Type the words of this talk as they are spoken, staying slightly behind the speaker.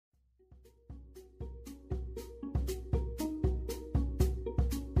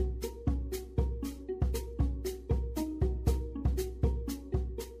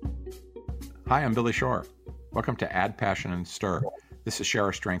Hi, I'm Billy Shore. Welcome to Add Passion and Stir. This is Share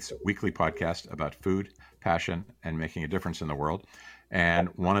Our Strength's weekly podcast about food, passion, and making a difference in the world. And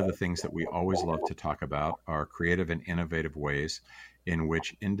one of the things that we always love to talk about are creative and innovative ways in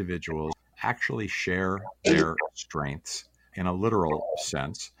which individuals actually share their strengths in a literal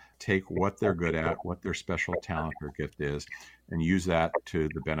sense, take what they're good at, what their special talent or gift is, and use that to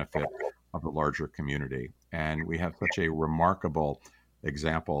the benefit of the larger community. And we have such a remarkable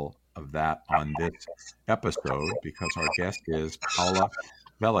example of that on this episode because our guest is Paula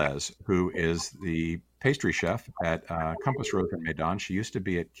Velez, who is the pastry chef at Compass Rose and Medan. She used to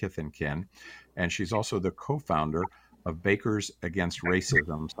be at Kith and Kin, and she's also the co-founder of Bakers Against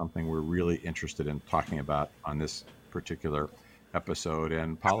Racism, something we're really interested in talking about on this particular episode.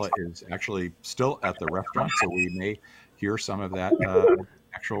 And Paula is actually still at the restaurant, so we may hear some of that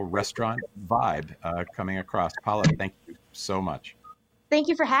actual restaurant vibe coming across. Paula, thank you so much. Thank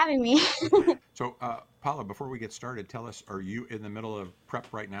you for having me. So, Paula, before we get started, tell us, are you in the middle of prep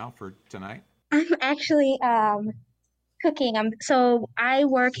right now for tonight? I'm actually cooking. So I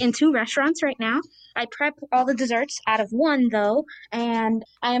work in 2 restaurants right now. I prep all the desserts out of one, though, and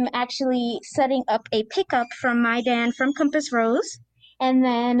I'm actually setting up a pickup from my Dan from Compass Rose. And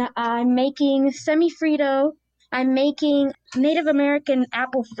then I'm making semi-frito. I'm making Native American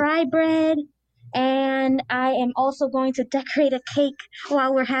apple fry bread. And I am also going to decorate a cake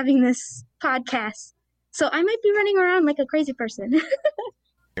while we're having this podcast. So I might be running around like a crazy person.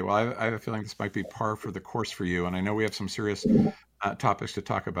 Well, I have a feeling this might be par for the course for you. And I know we have some serious topics to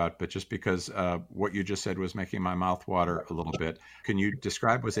talk about, but just because what you just said was making my mouth water a little bit, can you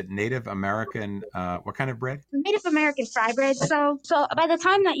describe, was it Native American, what kind of bread? Native American fry bread. So by the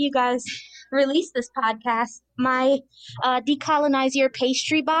time that you guys release this podcast, my Decolonize Your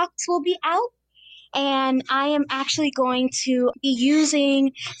Pastry box will be out. And I am actually going to be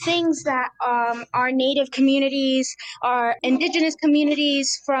using things that our Native communities, our indigenous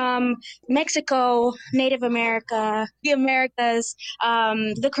communities from Mexico, Native America, the Americas,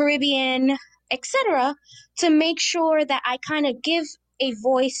 the Caribbean, etc., to make sure that I kind of give a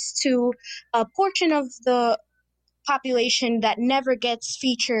voice to a portion of the population that never gets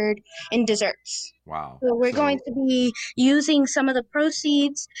featured in desserts. Wow. So we're going to be using some of the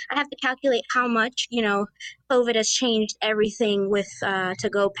proceeds. I have to calculate how much, COVID has changed everything with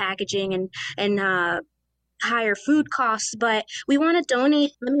to-go packaging and higher food costs, but we want to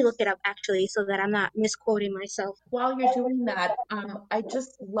donate. Let me look it up actually so that I'm not misquoting myself. While you're doing that, I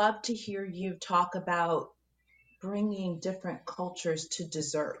just love to hear you talk about bringing different cultures to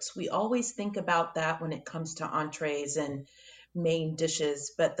desserts. We always think about that when it comes to entrees and main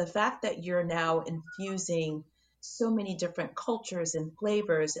dishes, but the fact that you're now infusing so many different cultures and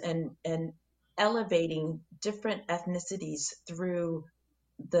flavors and elevating different ethnicities through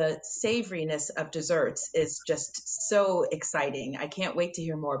the savoriness of desserts is just so exciting. I can't wait to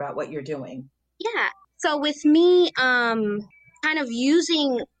hear more about what you're doing. Yeah. So with me kind of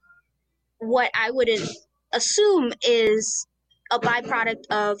using what I would assume is a byproduct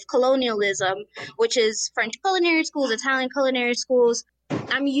of colonialism, which is French culinary schools, Italian culinary schools.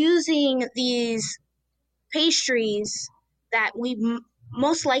 I'm using these pastries that we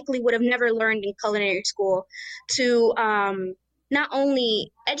most likely would have never learned in culinary school to not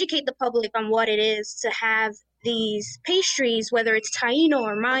only educate the public on what it is to have these pastries, whether it's Taino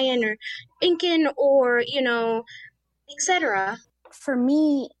or Mayan or Incan or, etc. For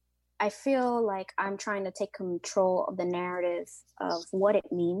me, I feel like I'm trying to take control of the narrative of what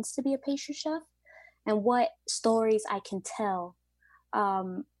it means to be a pastry chef and what stories I can tell.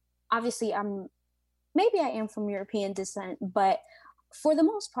 Obviously, maybe I am from European descent, but for the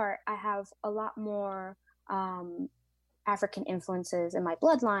most part, I have a lot more African influences in my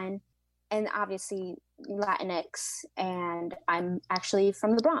bloodline, and obviously Latinx, and I'm actually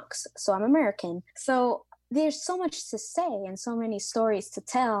from the Bronx, so I'm American. So there's so much to say and so many stories to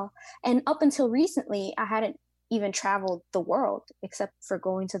tell. And up until recently, I hadn't even traveled the world except for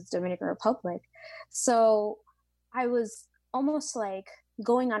going to the Dominican Republic. So I was almost like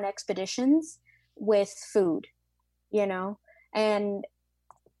going on expeditions with food, and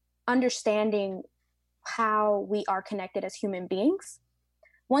understanding how we are connected as human beings.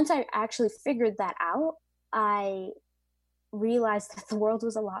 Once I actually figured that out, I realized that the world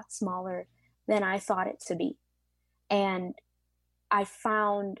was a lot smaller than I thought it to be. And I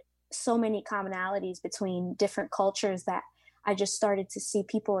found so many commonalities between different cultures that I just started to see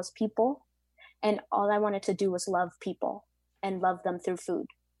people as people. And all I wanted to do was love people and love them through food.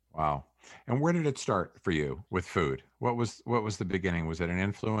 Wow. And where did it start for you with food? What was the beginning? Was it an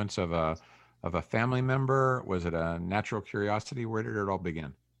influence of a family member? Was it a natural curiosity? Where did it all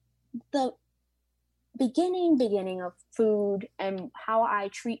begin? The beginning of food and how I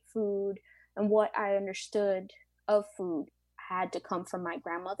treat food and what I understood of food had to come from my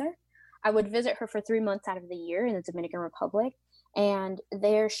grandmother. I would visit her for 3 months out of the year in the Dominican Republic, and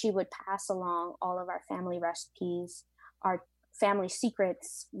there she would pass along all of our family recipes, our family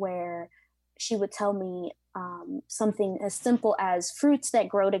secrets, where she would tell me something as simple as fruits that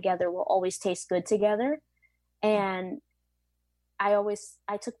grow together will always taste good together. And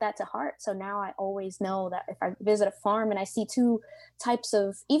I took that to heart. So now I always know that if I visit a farm and I see two types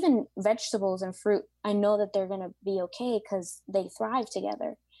of even vegetables and fruit, I know that they're going to be okay because they thrive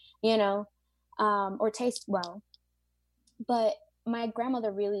together, you know, or taste well. But my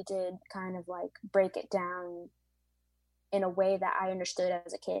grandmother really did kind of like break it down in a way that I understood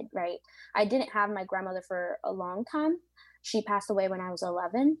as a kid, right? I didn't have my grandmother for a long time. She passed away when I was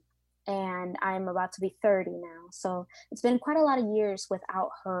 11. And I'm about to be 30 now. So it's been quite a lot of years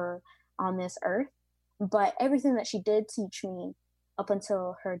without her on this earth. But everything that she did teach me up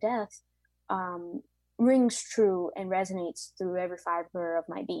until her death rings true and resonates through every fiber of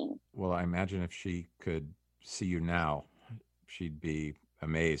my being. Well, I imagine if she could see you now, she'd be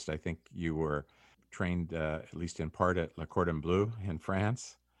amazed. I think you were trained, at least in part, at Le Cordon Bleu in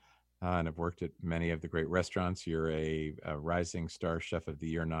France. And have worked at many of the great restaurants. You're a Rising Star Chef of the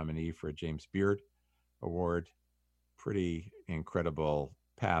Year nominee for a James Beard Award. Pretty incredible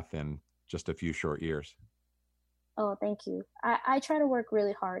path in just a few short years. Oh, thank you. I try to work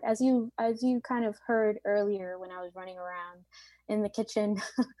really hard. As you kind of heard earlier when I was running around in the kitchen,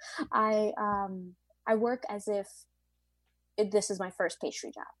 I work as if this is my first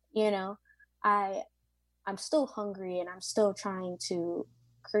pastry job. You know, I'm still hungry and I'm still trying to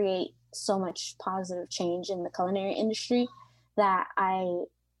create so much positive change in the culinary industry that I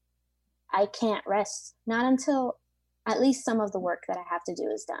can't rest, not until at least some of the work that I have to do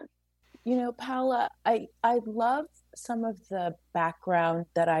is done. You know, Paola, I love some of the background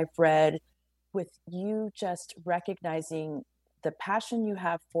that I've read with you just recognizing the passion you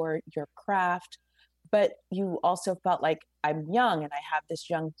have for your craft, but you also felt like I'm young and I have this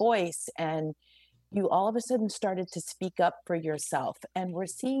young voice, and you all of a sudden started to speak up for yourself. And we're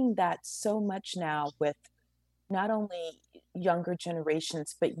seeing that so much now with not only younger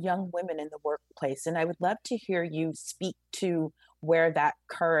generations, but young women in the workplace. And I would love to hear you speak to where that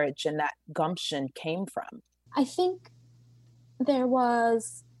courage and that gumption came from. I think there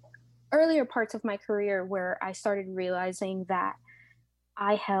was earlier parts of my career where I started realizing that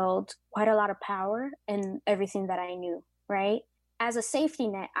I held quite a lot of power in everything that I knew, right? As a safety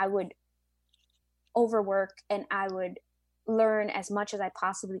net, I would overwork and I would learn as much as I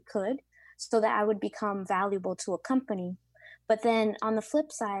possibly could so that I would become valuable to a company. But then on the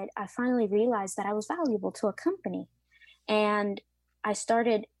flip side, I finally realized that I was valuable to a company. And I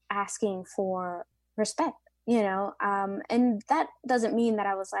started asking for respect, you know, and that doesn't mean that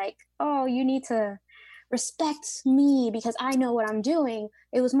I was like, oh, you need to respect me because I know what I'm doing.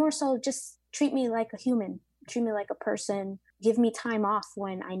 It was more so just treat me like a human, treat me like a person, give me time off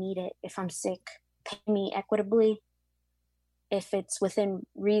when I need it, if I'm sick, pay me equitably if it's within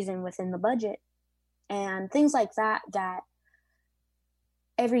reason, within the budget, and things like that, that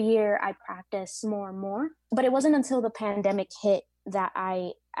every year I practice more and more. But it wasn't until the pandemic hit that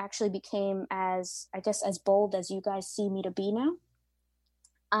I actually became as bold as you guys see me to be now.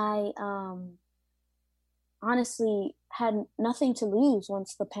 I honestly had nothing to lose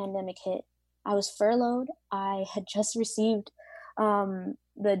once the pandemic hit. I was furloughed. I had just received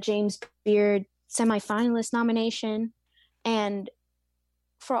the James Beard semifinalist nomination. And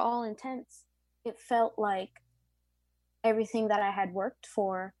for all intents, it felt like everything that I had worked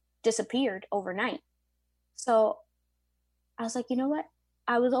for disappeared overnight. So I was like, you know what?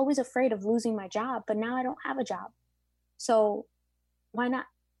 I was always afraid of losing my job, but now I don't have a job. So why not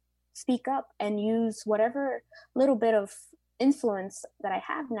speak up and use whatever little bit of influence that I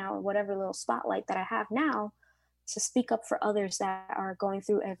have now, or whatever little spotlight that I have now, to speak up for others that are going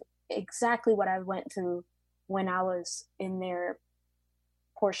through exactly what I went through when I was in their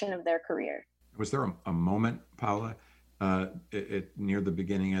portion of their career. Was there a moment, Paola, near the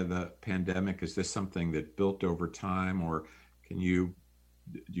beginning of the pandemic? Is this something that built over time, or do you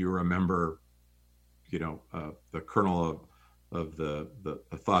remember, the kernel of the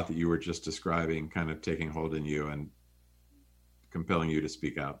thought that you were just describing kind of taking hold in you and compelling you to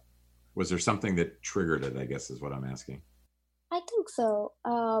speak out? Was there something that triggered it, I guess is what I'm asking? I think so.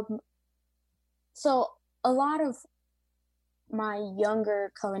 So a lot of my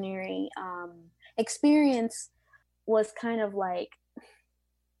younger culinary experience was kind of like,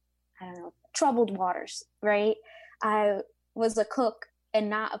 I don't know, troubled waters, right? I was a cook and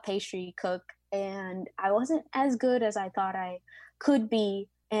not a pastry cook. and I wasn't as good as I thought I could be.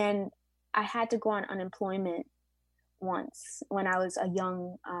 And I had to go on unemployment once when I was a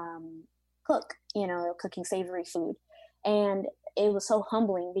young cook, cooking savory food. And it was so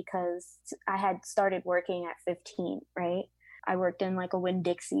humbling because I had started working at 15, right? I worked in like a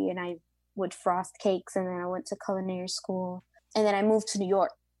Winn-Dixie, and I would frost cakes, and then I went to culinary school, and then I moved to New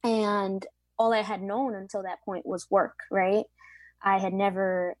York. And all I had known until that point was work, right? I had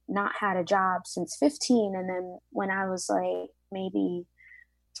never not had a job since 15. And then when I was like maybe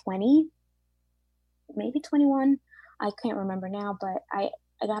 20, maybe 21, I can't remember now, but I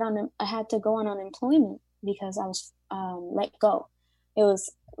had to go on unemployment because I was let go. It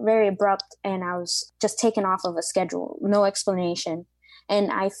was very abrupt, and I was just taken off of a schedule, no explanation.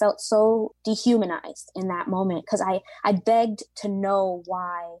 And I felt so dehumanized in that moment because I begged to know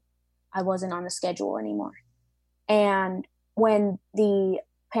why I wasn't on the schedule anymore. And when the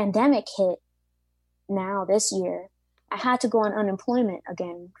pandemic hit now this year, I had to go on unemployment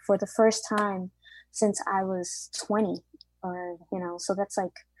again for the first time since I was 20, so that's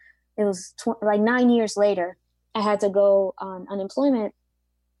like, it was like 9 years later, I had to go on unemployment.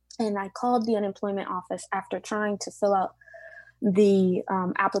 And I called the unemployment office after trying to fill out the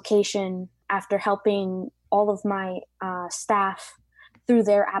application, after helping all of my staff through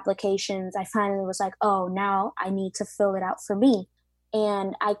their applications. I finally was like, oh, now I need to fill it out for me.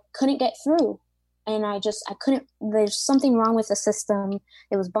 And I couldn't get through. And I couldn't, there's something wrong with the system.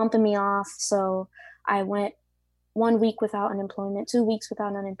 It was bumping me off. So I went 1 week without unemployment, 2 weeks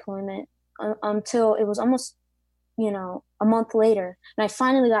without unemployment, until it was almost, a month later. And I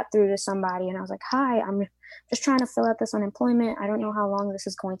finally got through to somebody, and I was like, hi, I'm just trying to fill out this unemployment. I don't know how long this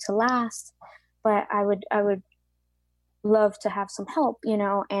is going to last, but I would love to have some help,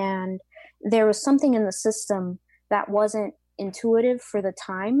 and there was something in the system that wasn't intuitive for the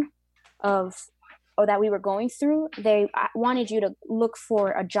time that we were going through. They wanted you to look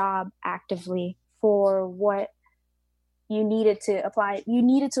for a job actively for what you needed to apply. You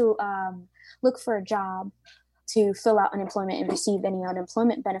needed to look for a job to fill out unemployment and receive any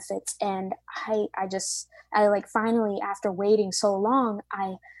unemployment benefits. And I finally, after waiting so long,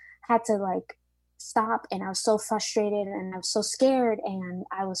 I had to stop, and I was so frustrated, and I was so scared, and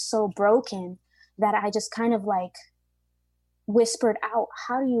I was so broken that I just kind of whispered out,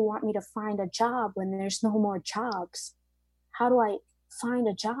 how do you want me to find a job when there's no more jobs? How do I find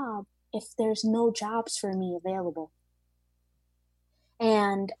a job if there's no jobs for me available?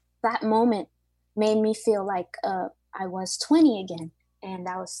 And that moment made me feel like I was 20 again, and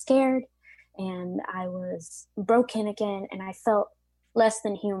I was scared, and I was broken again, and I felt less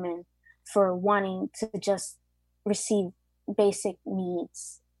than human for wanting to just receive basic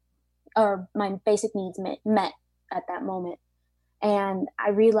needs, or my basic needs met at that moment. And I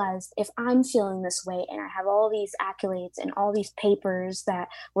realized, if I'm feeling this way, and I have all these accolades and all these papers that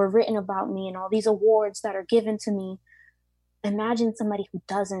were written about me and all these awards that are given to me, imagine somebody who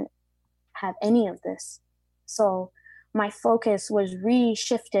doesn't have any of this. So my focus was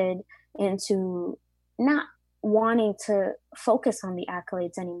reshifted into not wanting to focus on the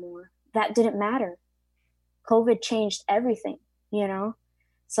accolades anymore. That didn't matter. COVID changed everything,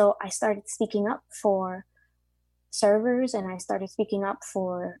 So I started speaking up for servers, and I started speaking up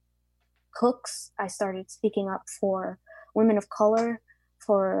for cooks. I started speaking up for women of color,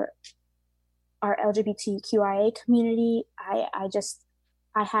 for our LGBTQIA community.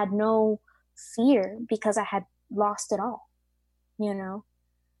 I had no fear because I had lost it all,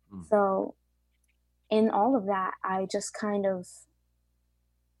 So in all of that, I just kind of,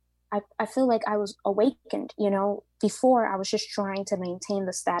 I feel like I was awakened, Before I was just trying to maintain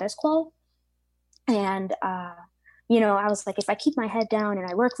the status quo. And, I was like, if I keep my head down and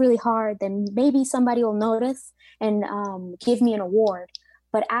I work really hard, then maybe somebody will notice and give me an award.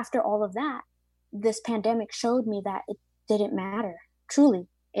 But after all of that, this pandemic showed me that it didn't matter. Truly,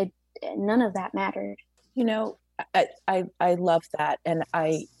 none of that mattered. I love that. And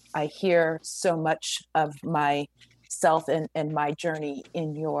I hear so much of myself and my journey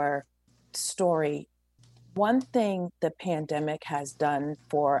in your story. One thing the pandemic has done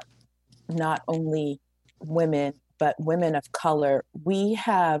for not only women, but women of color, we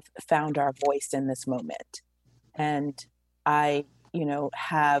have found our voice in this moment. And I,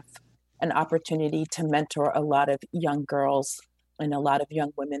 have an opportunity to mentor a lot of young girls and a lot of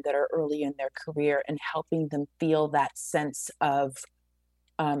young women that are early in their career, and helping them feel that sense of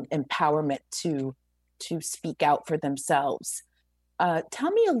empowerment to speak out for themselves.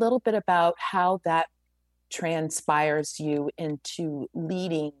 Tell me a little bit about how that transpires you into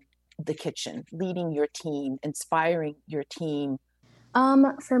leading the kitchen, leading your team, inspiring your team.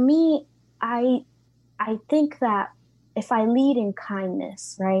 For me, I think that if I lead in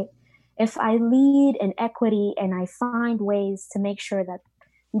kindness, right? If I lead in equity and I find ways to make sure that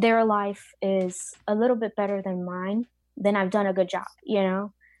their life is a little bit better than mine, then I've done a good job, you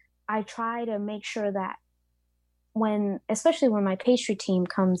know? I try to make sure that especially when my pastry team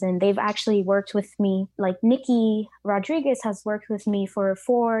comes in, they've actually worked with me. Like Nikki Rodriguez has worked with me for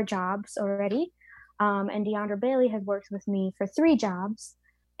 4 jobs already. And Deandra Bailey had worked with me for 3 jobs.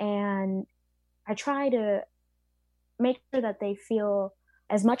 And I try to make sure that they feel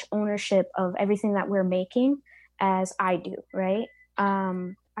as much ownership of everything that we're making as I do, right?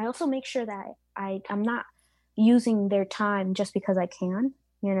 I also make sure that I'm not using their time just because I can,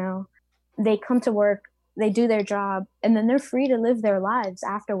 you know. They come to work, they do their job, and then they're free to live their lives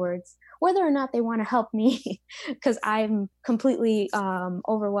afterwards, whether or not they want to help me, because I'm completely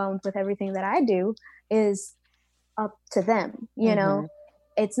overwhelmed with everything that I do, is up to them, you know.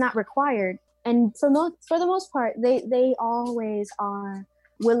 It's not required. And for the most part, they always are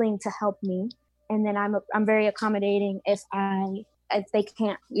willing to help me. And then I'm very accommodating if they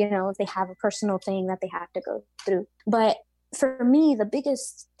can't, you know, if they have a personal thing that they have to go through. But for me, the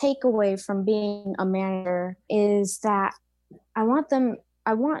biggest takeaway from being a manager is that I want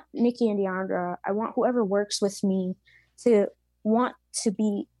Nikki and Deandra, I want whoever works with me to want to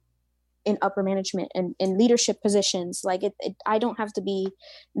be in upper management and in leadership positions. Like I don't have to be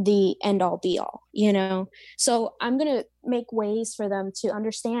the end all be all, you know? So I'm going to make ways for them to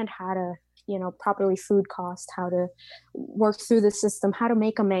understand how to, you know, properly food cost, how to work through the system, how to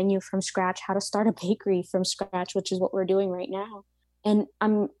make a menu from scratch, how to start a bakery from scratch, which is what we're doing right now. And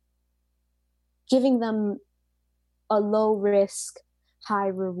I'm giving them a low risk, high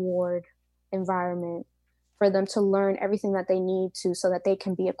reward environment for them to learn everything that they need to, so that they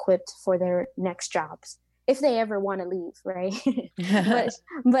can be equipped for their next jobs, if they ever want to leave, right?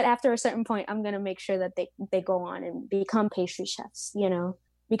 but after a certain point, I'm going to make sure that they go on and become pastry chefs, you know,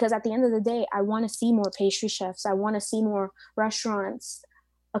 because at the end of the day, I want to see more pastry chefs. I want to see more restaurants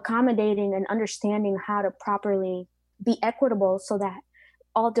accommodating and understanding how to properly be equitable, so that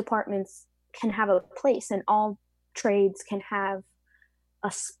all departments can have a place and all trades can have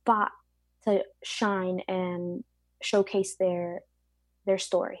a spot to shine and showcase their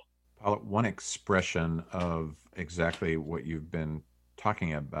story. Paula, one expression of exactly what you've been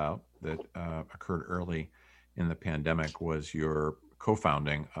talking about that occurred early in the pandemic was your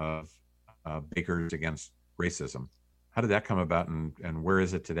co-founding of Bakers Against Racism. How did that come about, and where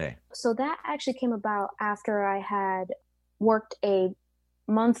is it today? So that actually came about after I had worked a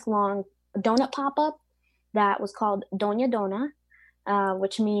month-long donut pop-up that was called Doña Dona,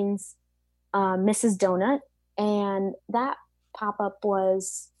 which means Mrs. Donut. And that pop-up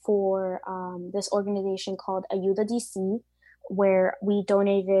was for this organization called Ayuda DC, where we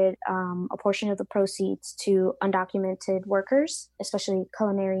donated a portion of the proceeds to undocumented workers, especially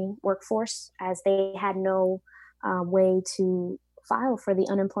culinary workforce, as they had no way to file for the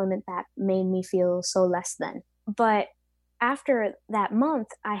unemployment that made me feel so less than. But after that month,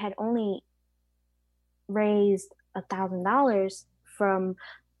 I had only raised $1,000 from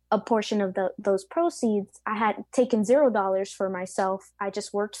a portion of those proceeds. I had taken $0 for myself. I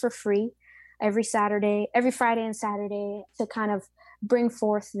just worked for free every Friday and Saturday to kind of bring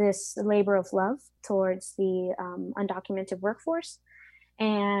forth this labor of love towards the undocumented workforce.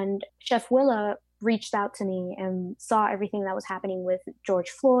 And Chef Willa reached out to me and saw everything that was happening with George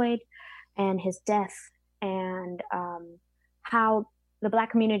Floyd and his death, and how the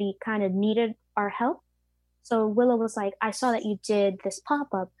Black community kind of needed our help. So Willa was like, I saw that you did this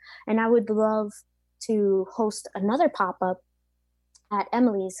pop-up, and I would love to host another pop-up at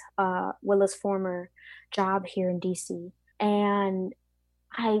Emily's, Willa's former job here in DC. And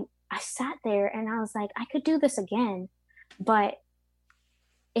I sat there and I was like, I could do this again, but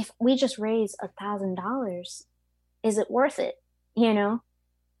if we just raise $1,000, is it worth it? You know,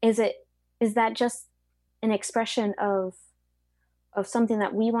 is that just an expression of something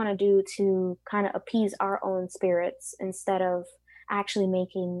that we want to do to kind of appease our own spirits instead of actually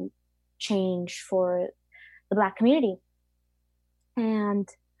making change for the Black community? And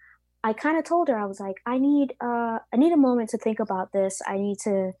I kind of told her, I was like, I need a moment to think about this. I need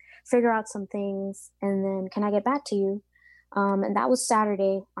to figure out some things, and then can I get back to you? And that was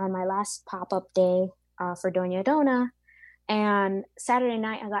Saturday on my last pop-up day for Doña Dona. And Saturday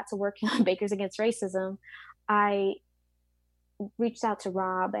night, I got to working on Bakers Against Racism. I reached out to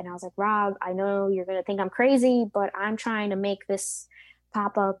Rob and I was like, Rob, I know you're going to think I'm crazy, but I'm trying to make this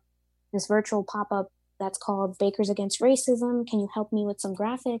pop-up, this virtual pop-up that's called Bakers Against Racism. Can you help me with some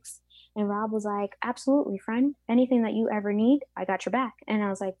graphics? And Rob was like, absolutely, friend. Anything that you ever need, I got your back. And I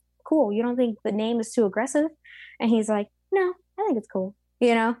was like, cool? You don't think the name is too aggressive? And he's like, no, I think it's cool,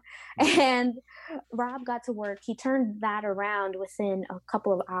 you know? And Rob got to work. He turned that around within a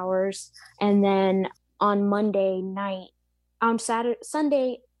couple of hours. And then on Monday night,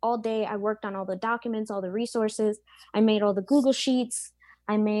 Sunday, all day, I worked on all the documents, all the resources. I made all the Google Sheets.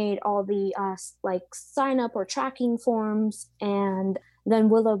 I made all the like sign up or tracking forms. And then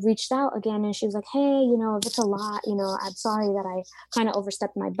Willow reached out again and she was like, hey, you know, if it's a lot, you know, I'm sorry that I kind of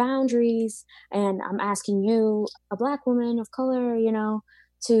overstepped my boundaries. And I'm asking you, a Black woman of color, you know,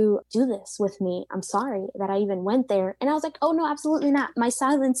 to do this with me. I'm sorry that I even went there. And I was like, oh, no, absolutely not. My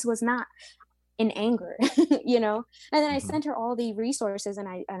silence was not in anger, you know? And then I sent her all the resources and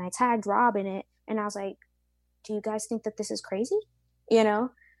I tagged Rob in it. And I was like, do you guys think that this is crazy? You know?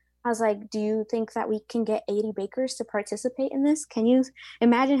 I was like, do you think that we can get 80 bakers to participate in this? Can you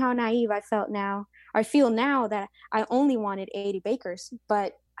imagine how naive I felt now? I feel now that I only wanted 80 bakers,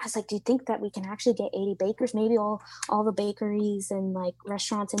 but I was like, do you think that we can actually get 80 bakers? Maybe all the bakeries and like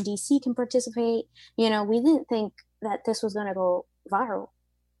restaurants in DC can participate. You know, we didn't think that this was going to go viral.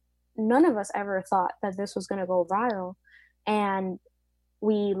 None of us ever thought that this was going to go viral. And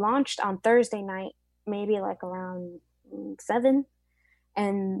we launched on Thursday night, maybe like around 7.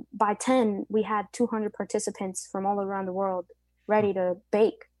 And by 10, we had 200 participants from all around the world ready to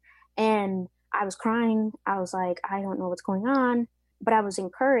bake. And I was crying. I was like, I don't know what's going on, but I was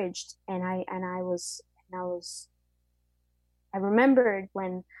encouraged. And I remembered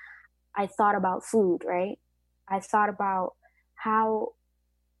when I thought about food, right? I thought about how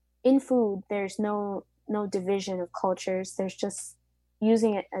in food, there's no division of cultures. There's just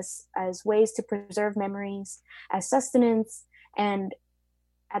using it as ways to preserve memories, as sustenance, and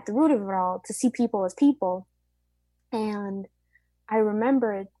at the root of it all, to see people as people. And I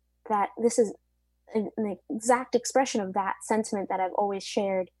remembered that this is an exact expression of that sentiment that I've always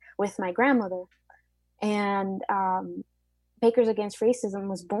shared with my grandmother. And Bakers Against Racism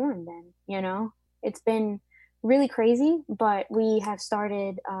was born then, you know? It's been really crazy, but we have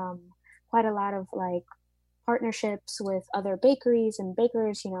started quite a lot of like partnerships with other bakeries and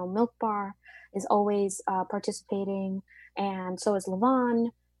bakers. You know, Milk Bar is always participating, and so is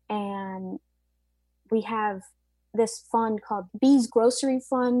Levon. And we have this fund called Bee's Grocery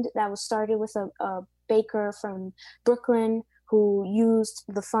Fund that was started with a baker from Brooklyn who used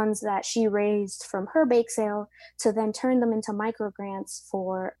the funds that she raised from her bake sale to then turn them into micro grants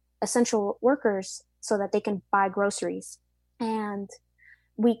for essential workers so that they can buy groceries. And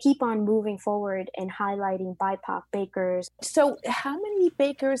we keep on moving forward and highlighting BIPOC bakers. So how many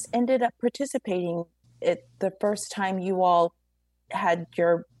bakers ended up participating at the first time you all had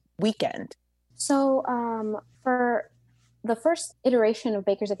your weekend? So for the first iteration of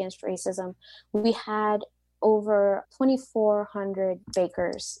Bakers Against Racism, we had over 2,400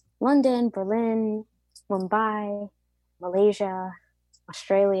 bakers. London, Berlin, Mumbai, Malaysia,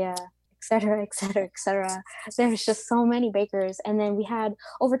 Australia, et cetera, et cetera, et cetera. There's just so many bakers. And then we had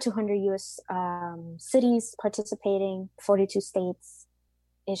over 200 US cities participating, 42 states.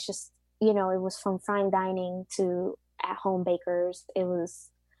 It's just, you know, it was from fine dining to at-home bakers. It was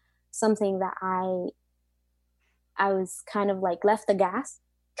something that I was kind of like left aghast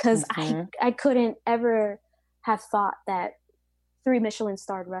because I couldn't ever have thought that 3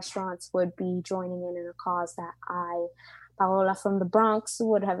 Michelin-starred restaurants would be joining in a cause that I, Paola from the Bronx,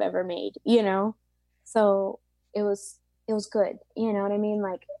 would have ever made, you know? So it was good, you know what I mean?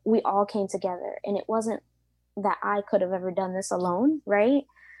 Like, we all came together, and it wasn't that I could have ever done this alone, right?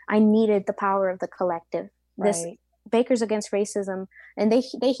 I needed the power of the collective. Right. This Bakers Against Racism, and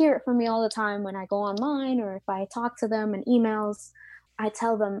they hear it from me all the time when I go online or if I talk to them in emails. I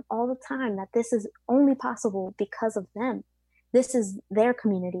tell them all the time that this is only possible because of them. This is their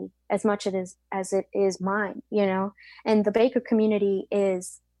community as much as it is mine, you know? And the baker community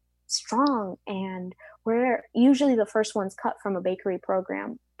is strong, and we're usually the first ones cut from a bakery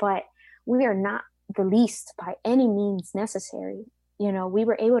program, but we are not the least by any means necessary. You know, we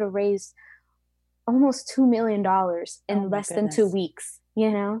were able to raise almost $2 million in less than 2 weeks, you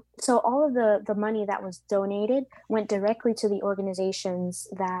know? So all of the money that was donated went directly to the organizations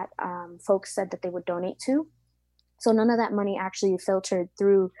that folks said that they would donate to. So none of that money actually filtered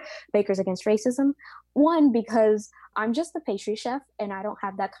through Bakers Against Racism. One, because I'm just a pastry chef and I don't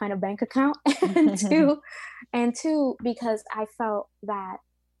have that kind of bank account. and two, because I felt that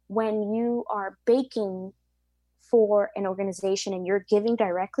when you are baking for an organization and you're giving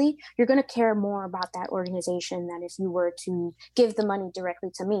directly, you're going to care more about that organization than if you were to give the money directly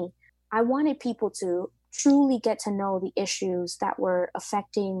to me. I wanted people to truly get to know the issues that were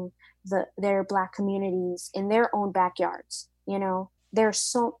affecting their Black communities in their own backyards, you know? there's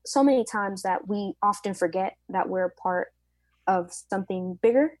so many times that we often forget that we're part of something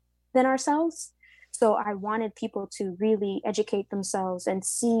bigger than ourselves. So I wanted people to really educate themselves and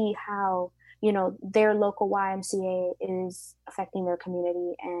see how, their local YMCA is affecting their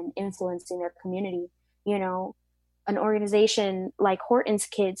community and influencing their community. An organization like Horton's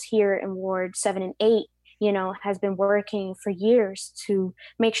Kids here in Ward 7 and 8, has been working for years to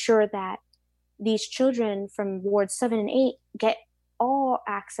make sure that these children from Ward 7 and 8 get all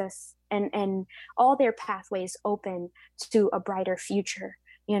access and all their pathways open to a brighter future,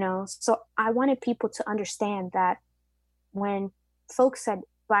 So I wanted people to understand that when folks said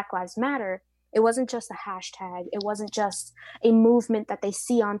Black Lives Matter, it wasn't just a hashtag. It wasn't just a movement that they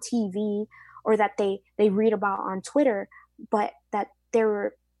see on TV or that they read about on Twitter, but that there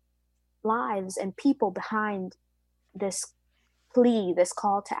were lives and people behind this plea, this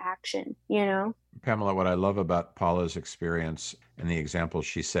call to action, Pamela, what I love about Paula's experience and the example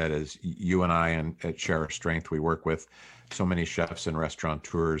she said is you and I at Share Our Strength, we work with so many chefs and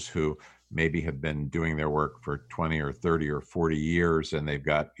restaurateurs who maybe have been doing their work for 20 or 30 or 40 years, and they've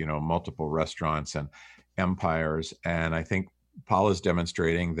got, multiple restaurants and empires. And I think Paula's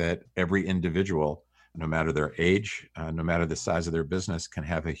demonstrating that every individual, no matter their age, no matter the size of their business, can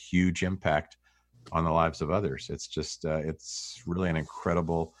have a huge impact on the lives of others. It's just, it's really an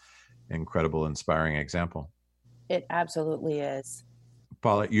incredible, inspiring example. It absolutely is.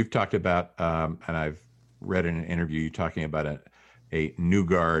 Paula, you've talked about, and I've read in an interview you talking about a new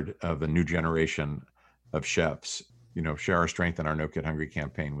guard of a new generation of chefs. Share Our Strength and our No Kid Hungry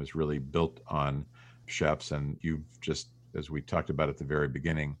campaign was really built on chefs. And you've just, as we talked about at the very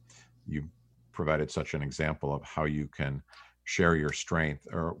beginning, you provided such an example of how you can share your strength.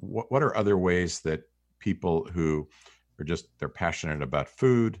 Or what are other ways that people who are they're passionate about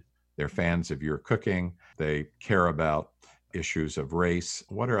food, they're fans of your cooking, they care about issues of race,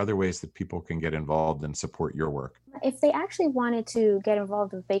 what are other ways that people can get involved and support your work? If they actually wanted to get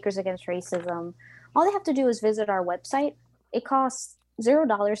involved with Bakers Against Racism, all they have to do is visit our website. It costs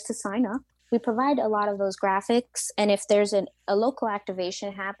 $0 to sign up. We provide a lot of those graphics, and if there's a local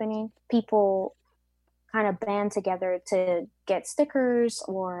activation happening, people kind of band together to get stickers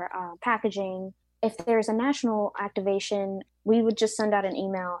or packaging. If there's a national activation, we would just send out an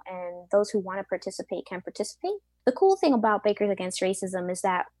email, and those who want to participate can participate. The cool thing about Bakers Against Racism is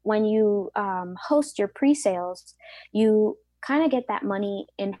that when you host your pre-sales, you kind of get that money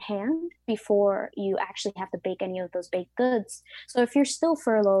in hand before you actually have to bake any of those baked goods. So if you're still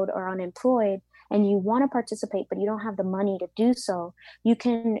furloughed or unemployed and you want to participate, but you don't have the money to do so, you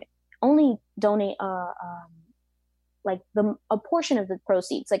can only donate a portion of the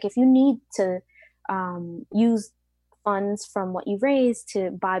proceeds. Like if you need to use funds from what you raised to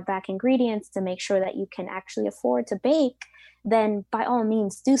buy back ingredients to make sure that you can actually afford to bake, then by all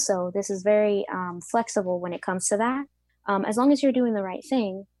means do so. This is very flexible when it comes to that. As long as you're doing the right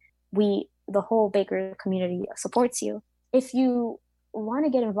thing, the whole baker community supports you. If you want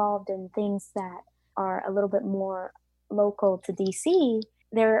to get involved in things that are a little bit more local to DC,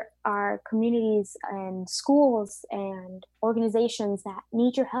 there are communities and schools and organizations that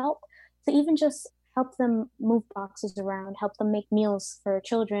need your help to even just help them move boxes around, help them make meals for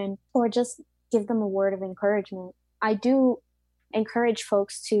children, or just give them a word of encouragement. I do encourage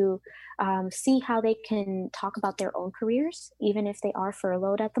folks to see how they can talk about their own careers, even if they are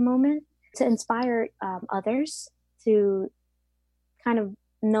furloughed at the moment, to inspire others to kind of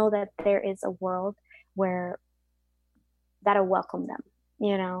know that there is a world where that'll welcome them,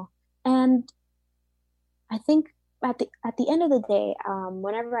 And I think at the end of the day,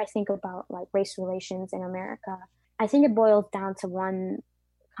 whenever I think about like race relations in America, I think it boils down to one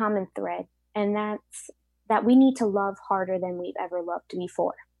common thread, and that's that we need to love harder than we've ever loved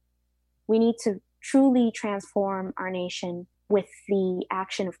before. We need to truly transform our nation with the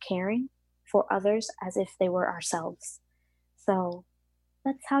action of caring for others as if they were ourselves. So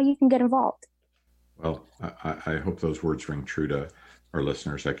that's how you can get involved. Well, I hope those words ring true to our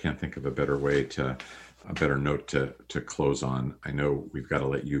listeners. I can't think of a better note to close on. I know we've got to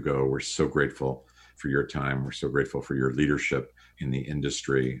let you go. We're so grateful for your time. We're so grateful for your leadership in the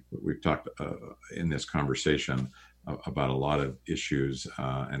industry. We've talked in this conversation about a lot of issues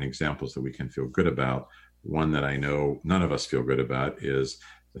and examples that we can feel good about. One that I know none of us feel good about is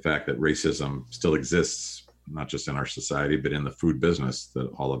the fact that racism still exists, not just in our society, but in the food business that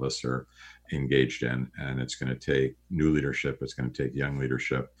all of us are engaged in. And it's going to take new leadership. It's going to take young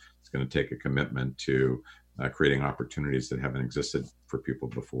leadership. It's going to take a commitment to creating opportunities that haven't existed for people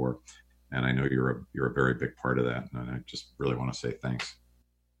before. And I know you're a very big part of that. And I just really want to say thanks.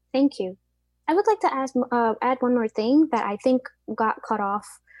 Thank you. I would like to add one more thing that I think got cut off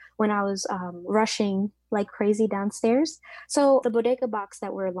when I was rushing like crazy downstairs. So the bodega box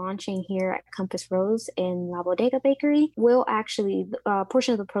that we're launching here at Compass Rose in La Bodega Bakery will actually, a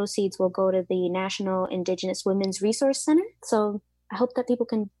portion of the proceeds will go to the National Indigenous Women's Resource Center. So I hope that people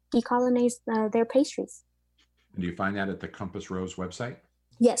can decolonize their pastries. And do you find that at the Compass Rose website?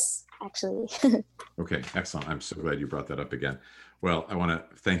 Yes, actually. Okay, excellent. I'm so glad you brought that up again. Well, I want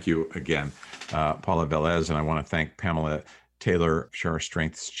to thank you again, Paula Velez, and I want to thank Pamela Taylor, Shara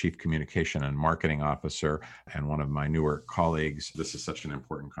Strength's Chief Communication and Marketing Officer, and one of my newer colleagues. This is such an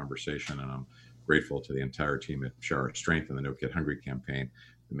important conversation, and I'm grateful to the entire team at Shara Strength and the No Get Hungry campaign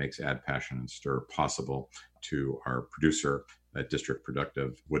that makes Add Passion and Stir possible, to our producer at District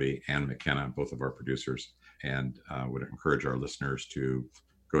Productive, Woody and McKenna, both of our producers, and would encourage our listeners to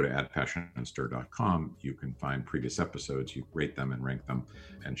go to addpassionandstir.com. You can find previous episodes, you rate them and rank them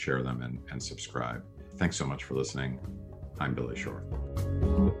and share them and subscribe. Thanks so much for listening. I'm Billy Shore.